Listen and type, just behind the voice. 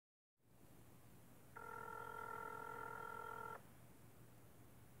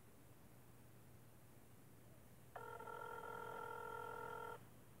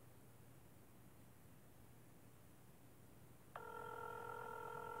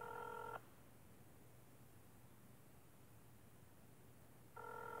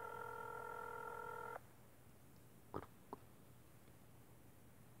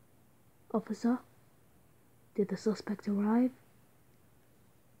Officer, did the suspect arrive?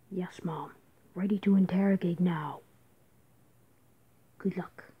 Yes, Mom. Ready to interrogate now. Good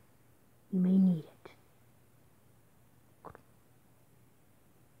luck. You may need it.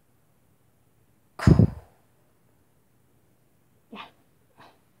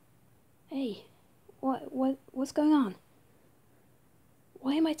 Hey, what's going on?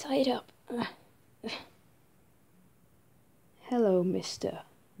 Why am I tied up? Hello, Mr.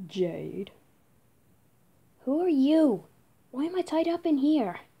 Jade. Who are you? Why am I tied up in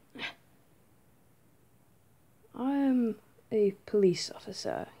here? I'm a police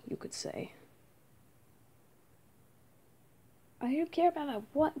officer, you could say. I don't care about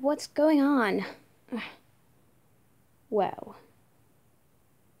that. What's going on? Well,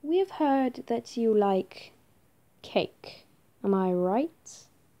 we've heard that you like cake. Am I right?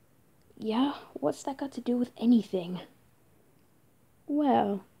 Yeah, what's that got to do with anything?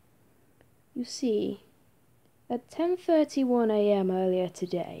 Well, you see, at 10:31 a.m. earlier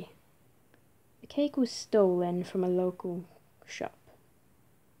today, the cake was stolen from a local shop.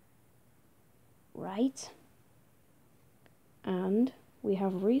 Right? And we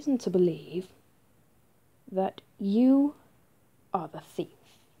have reason to believe that you are the thief.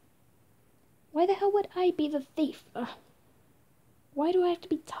 Why the hell would I be the thief? Why do I have to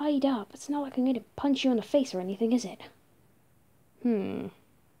be tied up? It's not like I'm going to punch you in the face or anything, is it? We'll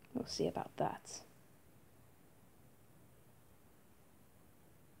see about that.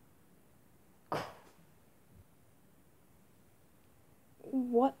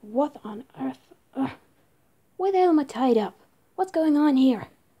 What on earth? Why the hell am I tied up? What's going on here?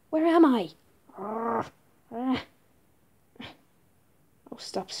 Where am I? Oh,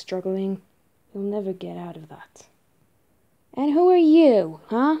 stop struggling. You'll never get out of that. And who are you,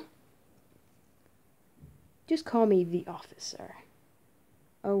 huh? Just call me the officer.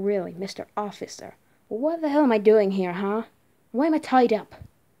 Oh, really, Mr. Officer? Well, what the hell am I doing here, huh? Why am I tied up?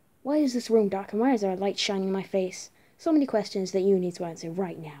 Why is this room dark, and why is there a light shining in my face? So many questions that you need to answer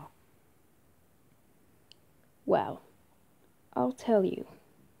right now. Well, I'll tell you.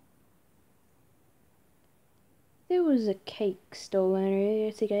 There was a cake stolen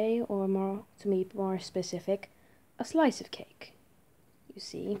earlier today, or to be more specific, a slice of cake. You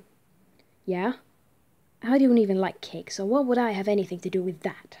see? Yeah? I don't even like cake, so what would I have anything to do with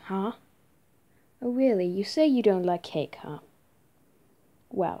that, huh? Oh, really? You say you don't like cake, huh?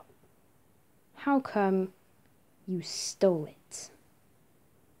 Well, how come you stole it?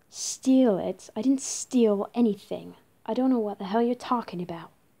 Steal it? I didn't steal anything. I don't know what the hell you're talking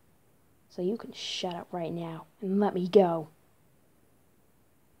about. So you can shut up right now and let me go.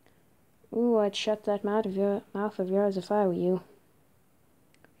 Ooh, I'd shut that mouth of yours if I were you.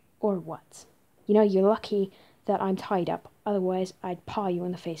 Or what? You know, you're lucky that I'm tied up. Otherwise, I'd paw you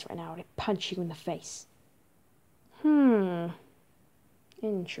in the face right now. I'd punch you in the face.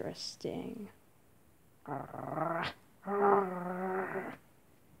 Interesting.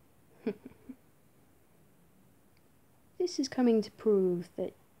 This is coming to prove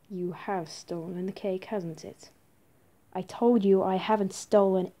that you have stolen the cake, hasn't it? I told you I haven't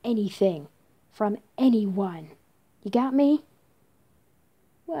stolen anything from anyone. You got me?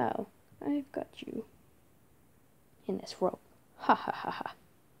 Well, I've got you in this rope. Ha ha ha ha.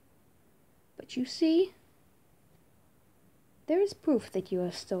 But you see, there is proof that you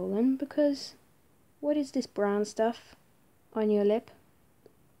have stolen because what is this brown stuff on your lip?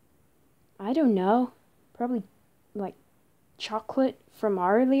 I don't know. Probably like chocolate from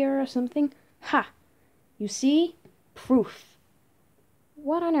earlier or something. Ha! You see? Proof.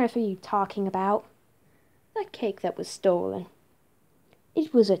 What on earth are you talking about? That cake that was stolen.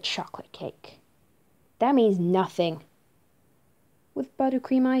 It was a chocolate cake. That means nothing. With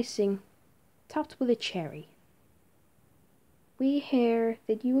buttercream icing, topped with a cherry. We hear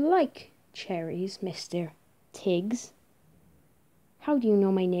that you like cherries, Mr. Tiggs. How do you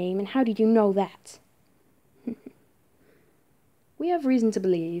know my name, and how did you know that? We have reason to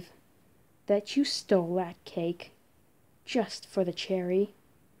believe that you stole that cake just for the cherry.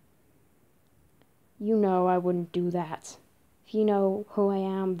 You know I wouldn't do that. If you know who I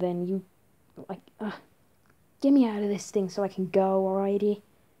am, then you, get me out of this thing so I can go, alrighty?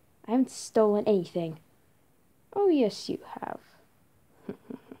 I haven't stolen anything. Oh, yes, you have.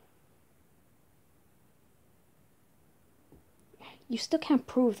 You still can't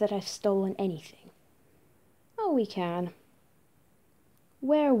prove that I've stolen anything. Oh, we can.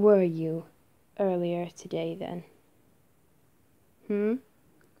 Where were you earlier today, then?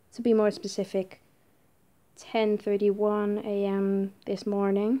 To be more specific, 10:31 a.m. this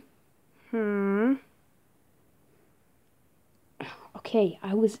morning. Okay, Okay,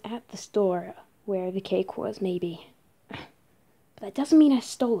 I was at the store where the cake was, maybe. But that doesn't mean I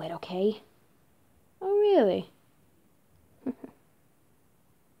stole it, okay? Oh, really?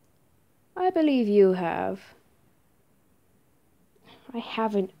 I believe you have. I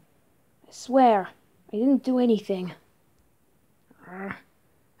haven't. I swear, I didn't do anything. I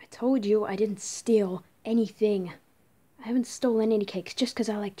told you I didn't steal anything. I haven't stolen any cakes just because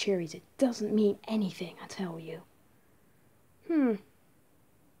I like cherries. It doesn't mean anything, I tell you.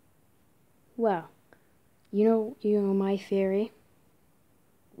 Well, you know my theory?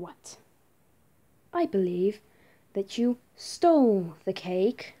 What? I believe that you stole the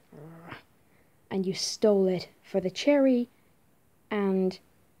cake, and you stole it for the cherry and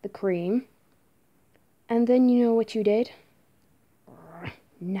the cream, and then you know what you did?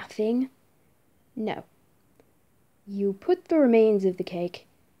 Nothing. No. You put the remains of the cake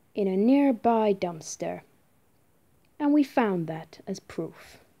in a nearby dumpster, and we found that as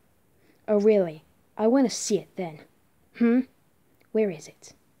proof. Oh, really? I want to see it then. Where is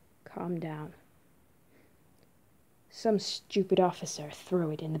it? Calm down. Some stupid officer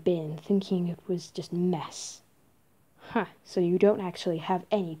threw it in the bin, thinking it was just mess. So you don't actually have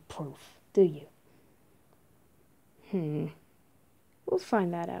any proof, do you? We'll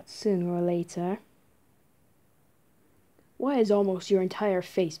find that out sooner or later. Why is almost your entire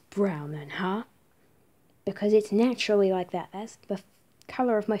face brown then, huh? Because it's naturally like that. That's the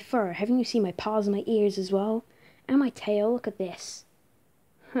color of my fur. Haven't you seen my paws and my ears as well? And my tail, look at this.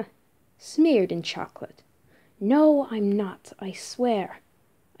 Smeared in chocolate. No, I'm not, I swear.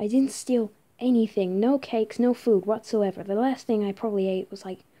 I didn't steal anything. No cakes, no food whatsoever. The last thing I probably ate was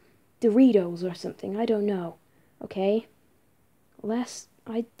like Doritos or something. I don't know. Okay?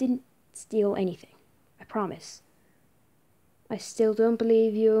 I didn't steal anything. I promise. I still don't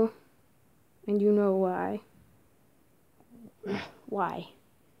believe you. And you know why. Why?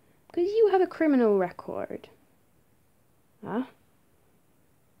 Because you have a criminal record. Huh?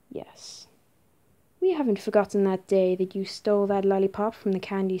 Yes. We haven't forgotten that day that you stole that lollipop from the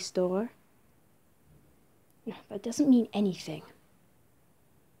candy store. That doesn't mean anything.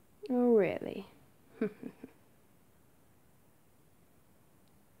 Oh, really?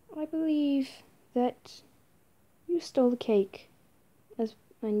 I believe that you stole the cake,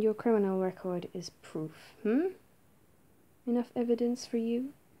 and your criminal record is proof. Enough evidence for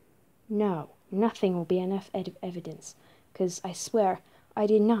you? No, nothing will be enough evidence, because I swear I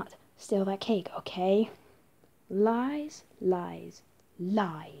did not steal that cake, okay? Lies, lies,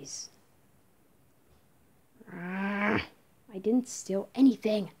 lies. I didn't steal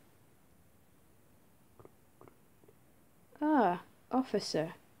anything. Ah,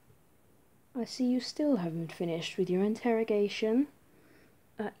 officer. I see you still haven't finished with your interrogation.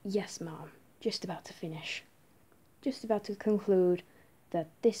 Yes, Mom. Just about to finish. Just about to conclude that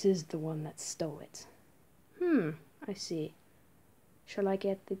this is the one that stole it. I see. Shall I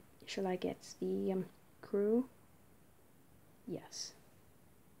get the crew? Yes.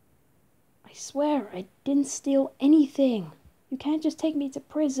 I swear I didn't steal anything. You can't just take me to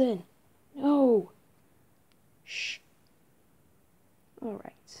prison. No. Shh. All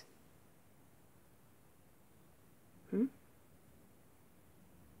right.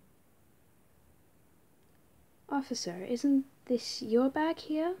 Officer, isn't this your bag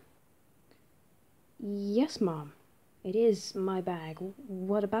here? Yes, Mom. It is my bag.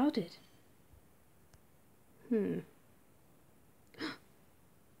 What about it?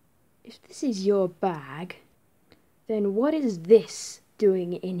 If this is your bag, then what is this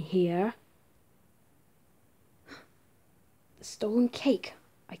doing in here? The stolen cake.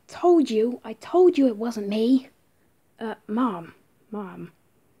 I told you it wasn't me. Mom.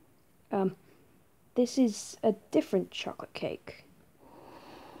 This is a different chocolate cake.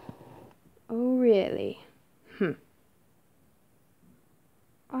 Oh, really?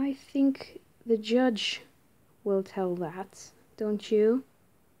 I think the judge will tell that, don't you?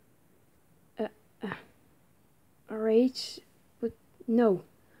 Alright, but no,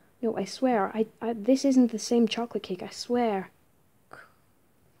 I swear, this isn't the same chocolate cake, I swear.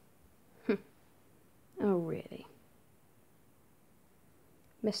 Oh, really?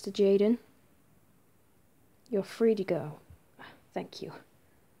 Mr. Jaden, you're free to go. Thank you.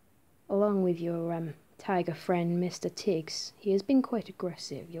 Along with your, tiger friend, Mr. Tiggs. He has been quite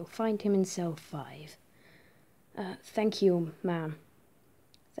aggressive. You'll find him in cell 5. Thank you, ma'am.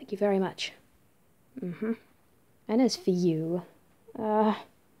 Thank you very much. And as for you, I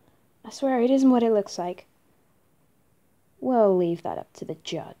swear it isn't what it looks like. We'll leave that up to the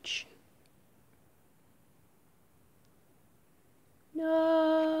judge.